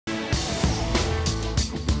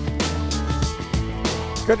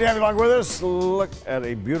Good to have you along with us. Look at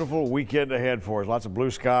a beautiful weekend ahead for us. Lots of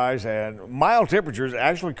blue skies and mild temperatures.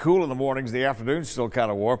 Actually cool in the mornings. The afternoon's still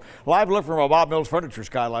kind of warm. Live look from our Bob Mills Furniture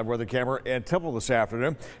Skyline weather camera in Temple this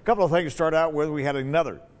afternoon. A couple of things to start out with. We had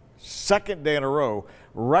another second day in a row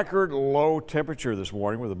record low temperature this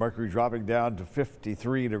morning with the mercury dropping down to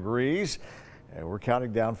 53 degrees. And we're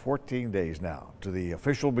counting down 14 days now to the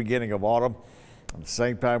official beginning of autumn. At the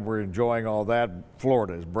same time we're enjoying all that,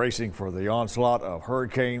 Florida is bracing for the onslaught of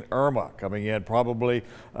Hurricane Irma coming in probably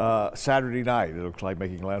Saturday night. It looks like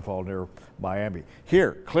making landfall near Miami.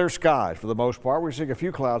 Here, clear skies for the most part. We're seeing a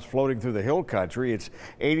few clouds floating through the hill country. It's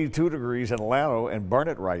 82 degrees in Atlanta and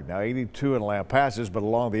Burnett right now, 82 in Lampasas, but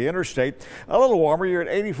along the interstate, a little warmer. You're at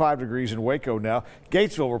 85 degrees in Waco now.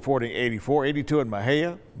 Gatesville reporting 84, 82 in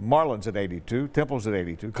Mejia, Marlin's at 82, Temple's at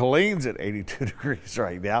 82, Colleen's at 82 degrees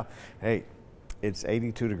right now. Hey, it's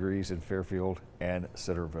 82 degrees in Fairfield and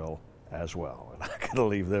Centerville as well. I'm not going to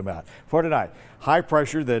leave them out. For tonight, high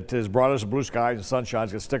pressure that has brought us blue skies and sunshine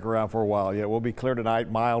is going to stick around for a while yet. We'll be clear tonight,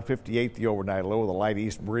 mild 58 the overnight low with a light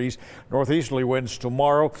east breeze. Northeasterly winds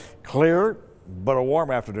tomorrow, clear but a warm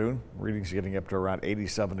afternoon. Readings getting up to around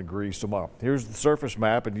 87 degrees tomorrow. Here's the surface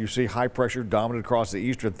map, and you see high pressure dominant across the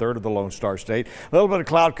eastern third of the Lone Star State. A little bit of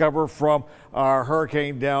cloud cover from our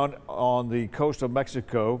hurricane down on the coast of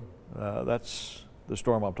Mexico. That's the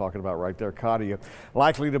storm I'm talking about right there, Katia.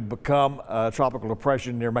 Likely to become a tropical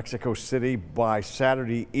depression near Mexico City by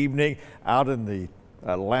Saturday evening. Out in the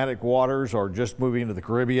Atlantic waters or just moving into the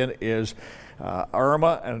Caribbean is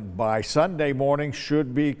Irma, and by Sunday morning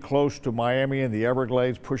should be close to Miami and the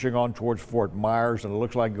Everglades, pushing on towards Fort Myers, and it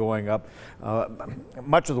looks like going up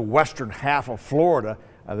much of the western half of Florida,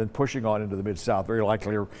 and then pushing on into the Mid-South. Very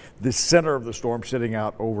likely the center of the storm sitting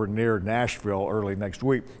out over near Nashville early next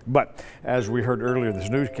week. But as we heard earlier in this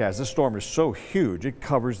newscast, this storm is so huge it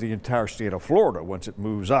covers the entire state of Florida once it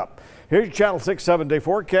moves up. Here's your Channel 6 7-day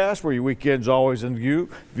forecast where your weekend's always in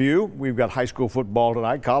view. We've got high school football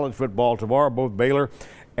tonight, college football tomorrow. Both Baylor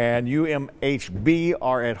and UMHB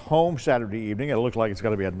are at home Saturday evening. It looks like it's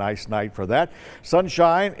going to be a nice night for that.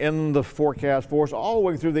 Sunshine in the forecast for us all the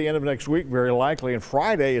way through the end of next week, very likely. And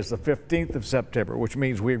Friday is the 15th of September, which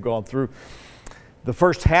means we've gone through the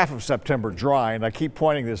first half of September dry. And I keep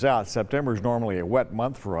pointing this out. September is normally a wet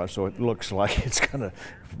month for us, so it looks like it's going to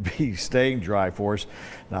be staying dry for us,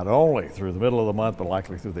 not only through the middle of the month, but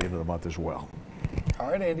likely through the end of the month as well. All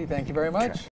right, Andy, thank you very much. Okay.